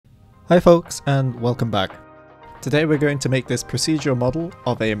Hi folks, and welcome back. Today we're going to make this procedural model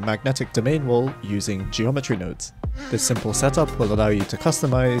of a magnetic domain wall using geometry nodes. This simple setup will allow you to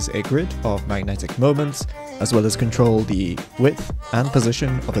customize a grid of magnetic moments, as well as control the width and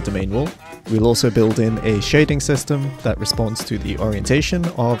position of a domain wall. We'll also build in a shading system that responds to the orientation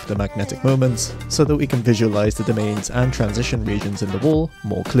of the magnetic moments, so that we can visualize the domains and transition regions in the wall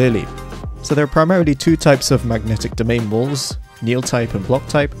more clearly. So there are primarily two types of magnetic domain walls, Neal type and Bloch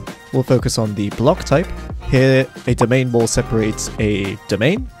type. We'll focus on the Bloch type. Here, a domain wall separates a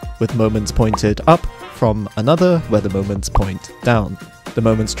domain with moments pointed up from another where the moments point down. The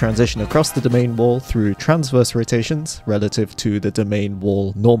moments transition across the domain wall through transverse rotations relative to the domain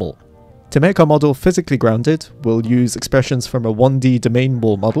wall normal. To make our model physically grounded, we'll use expressions from a 1D domain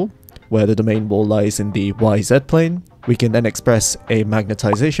wall model, where the domain wall lies in the YZ plane. We can then express a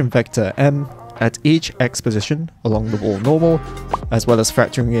magnetization vector m at each x position along the wall normal, as well as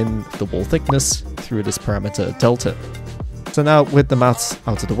factoring in the wall thickness through this parameter delta. So now, with the maths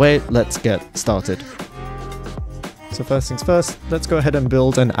out of the way, let's get started. So first things first, let's go ahead and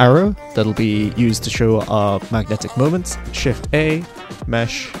build an arrow that'll be used to show our magnetic moments. Shift A,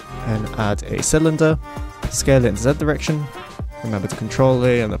 mesh, and add a cylinder. Scale it in Z direction. Remember to Control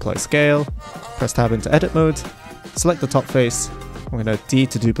A and apply scale. Press tab into edit mode. Select the top face. I'm going to D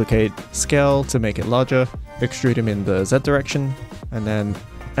to duplicate, scale to make it larger, extrude them in the Z direction, and then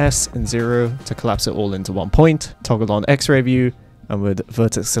S and 0 to collapse it all into one point. Toggle on X-ray view, and with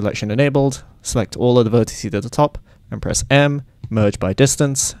vertex selection enabled, select all of the vertices at the top, and press M, merge by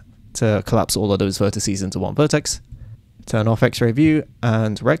distance, to collapse all of those vertices into one vertex. Turn off X-ray view,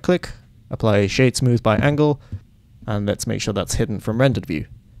 and right-click, apply shade smooth by angle, and let's make sure that's hidden from rendered view.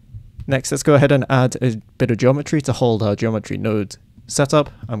 Next, let's go ahead and add a bit of geometry to hold our geometry node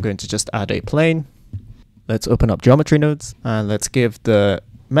setup. I'm going to just add a plane. Let's open up geometry nodes, and let's give the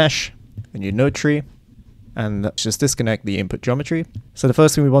mesh a new node tree, and let's just disconnect the input geometry. So the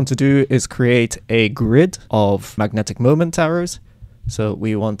first thing we want to do is create a grid of magnetic moment arrows. So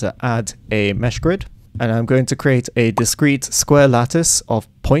we want to add a mesh grid, and I'm going to create a discrete square lattice of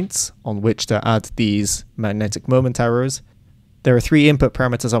points on which to add these magnetic moment arrows. There are three input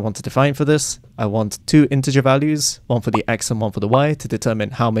parameters I want to define for this. I want two integer values, one for the x and one for the y, to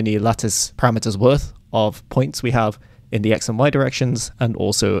determine how many lattice parameters worth of points we have in the x and y directions, and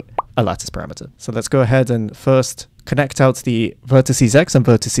also a lattice parameter. So let's go ahead and first connect out the vertices x and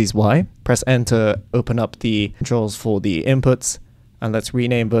vertices y. Press N to open up the controls for the inputs, and let's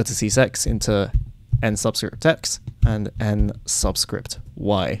rename vertices x into n subscript x and n subscript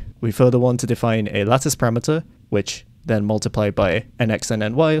y. We further want to define a lattice parameter, which then multiplied by nx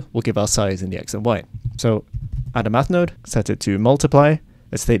and ny will give our size in the x and y. So add a math node, set it to multiply.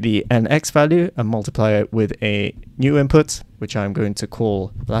 Let's take the nx value and multiply it with a new input, which I'm going to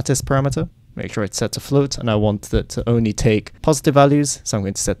call lattice parameter. Make sure it's set to float, and I want it to only take positive values, so I'm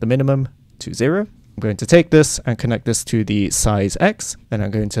going to set the minimum to 0. I'm going to take this and connect this to the size x. Then I'm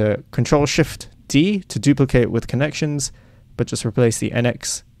going to Control-Shift-D to duplicate with connections, but just replace the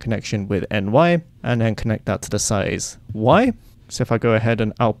nx connection with ny, and then connect that to the size y. So if I go ahead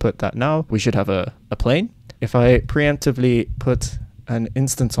and output that now, we should have a plane. If I preemptively put an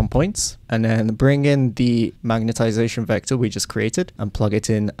instance on points, and then bring in the magnetization vector we just created and plug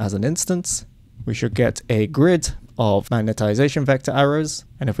it in as an instance, we should get a grid of magnetization vector arrows.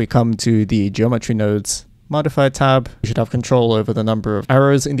 And if we come to the geometry nodes Modify tab, we should have control over the number of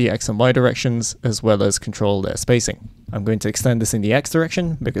arrows in the x and y directions, as well as control their spacing. I'm going to extend this in the x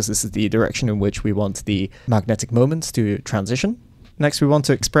direction, because this is the direction in which we want the magnetic moments to transition. Next, we want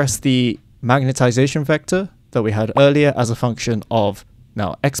to express the magnetization vector that we had earlier as a function of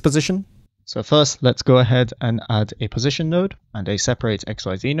now x position. So first, let's go ahead and add a position node and a separate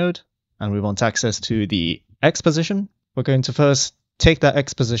xyz node, and we want access to the x position. We're going to first take that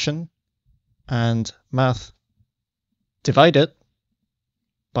x position and math divide it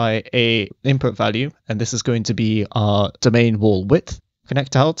by a input value, and this is going to be our domain wall width.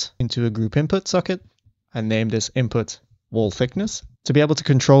 Connect out into a group input socket and name this input wall thickness. To be able to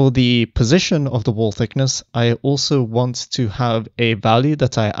control the position of the wall thickness, I also want to have a value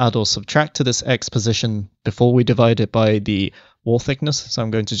that I add or subtract to this x position before we divide it by the wall thickness. So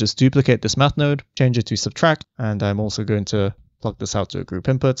I'm going to just duplicate this math node, change it to subtract, and I'm also going to plug this out to a group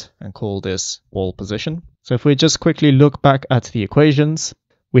input and call this wall position. So if we just quickly look back at the equations,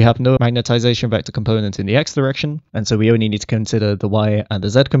 we have no magnetization vector component in the x direction, and so we only need to consider the y and the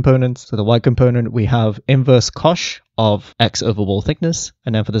z component. So the y component, we have inverse cosh of x over wall thickness,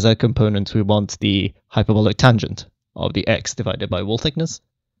 and then for the z component, we want the hyperbolic tangent of the x divided by wall thickness.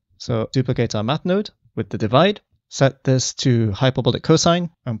 So duplicate our math node with the divide, set this to hyperbolic cosine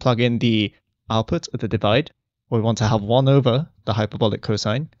and plug in the output of the divide. We want to have 1 over the hyperbolic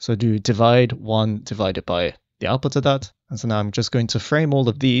cosine. So do divide 1 divided by the output of that. And so now I'm just going to frame all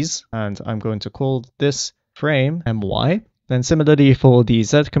of these, and I'm going to call this frame my. Then similarly for the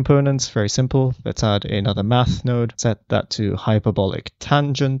z components, very simple. Let's add another math node, set that to hyperbolic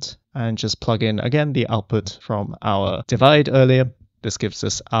tangent, and just plug in again the output from our divide earlier. This gives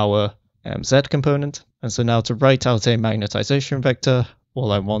us our z component. And so now to write out a magnetization vector,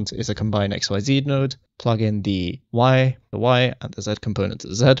 all I want is a combine xyz node, plug in the y, and the z component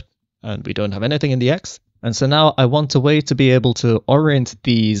of z, and we don't have anything in the x. And so now I want a way to be able to orient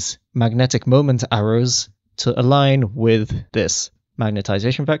these magnetic moment arrows to align with this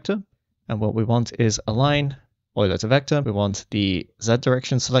magnetization vector. And what we want is align Euler to vector. We want the z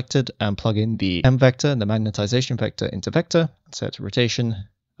direction selected and plug in the m vector and the magnetization vector into vector, and set rotation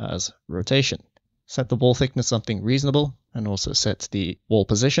as rotation. Set the wall thickness something reasonable, and also set the wall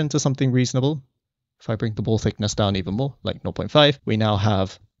position to something reasonable. If I bring the wall thickness down even more, like 0.5, we now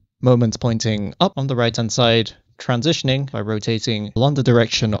have moments pointing up on the right hand side, transitioning by rotating along the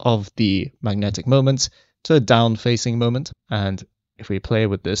direction of the magnetic moment to a down facing moment. And if we play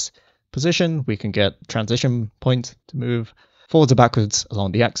with this position, we can get transition point to move forwards or backwards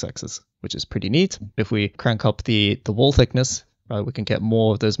along the x-axis, which is pretty neat. If we crank up the wall thickness, right, we can get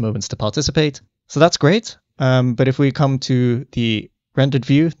more of those moments to participate. So that's great. But if we come to the rendered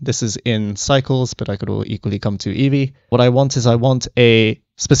view, this is in cycles, but I could equally come to Eevee. What I want is a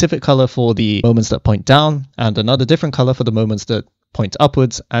specific color for the moments that point down, and another different color for the moments that point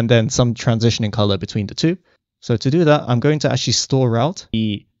upwards, and then some transitioning color between the two. So to do that, I'm going to actually store out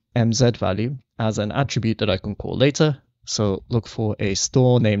the mz value as an attribute that I can call later. So look for a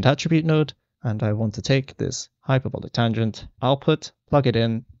store named attribute node, and I want to take this hyperbolic tangent output, plug it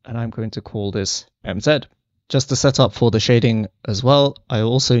in, and I'm going to call this mz. Just to set up for the shading as well, I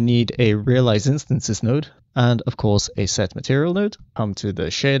also need a realize instances node, and of course a set material node. Come to the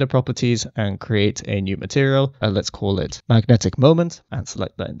shader properties and create a new material. Let's call it magnetic moment, and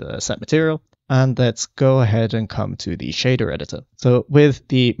select that in the set material. And let's go ahead and come to the shader editor. So with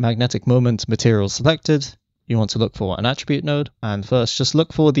the magnetic moment material selected, you want to look for an attribute node, and first just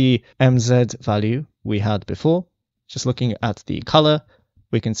look for the mz value we had before. Just looking at the color,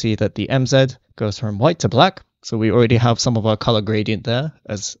 we can see that the mz goes from white to black. So we already have some of our color gradient there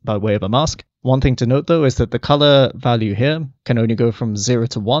as by way of a mask. One thing to note though is that the color value here can only go from 0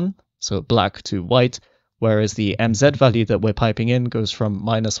 to 1, so black to white, whereas the mz value that we're piping in goes from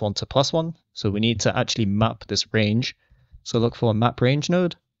 -1 to +1. So we need to actually map this range. So look for a map range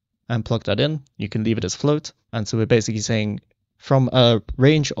node and plug that in. You can leave it as float. And so we're basically saying from a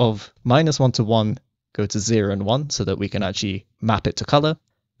range of -1 to 1, go to 0 and 1 so that we can actually map it to color.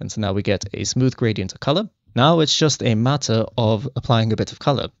 And so now we get a smooth gradient of color. Now it's just a matter of applying a bit of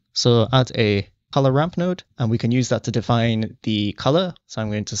color. So add a color ramp node, and we can use that to define the color. So I'm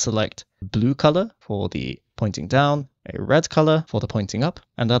going to select blue color for the pointing down, a red color for the pointing up,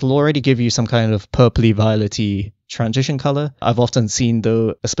 and that'll already give you some kind of purpley violet-y transition color. I've often seen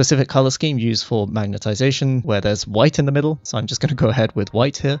though a specific color scheme used for magnetization where there's white in the middle. So I'm just going to go ahead with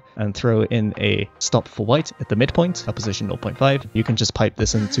white here and throw in a stop for white at the midpoint, at position 0.5. You can just pipe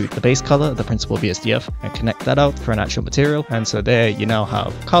this into the base color, the principal VSDF, and connect that out for an actual material. And so there you now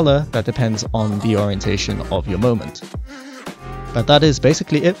have color that depends on the orientation of your moment. But that is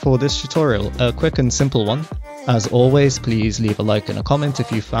basically it for this tutorial, a quick and simple one. As always, please leave a like and a comment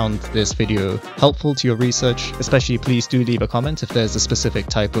if you found this video helpful to your research. Especially please do leave a comment if there's a specific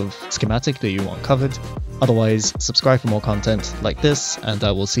type of schematic that you want covered. Otherwise, subscribe for more content like this, and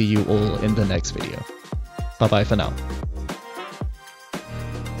I will see you all in the next video. Bye bye for now.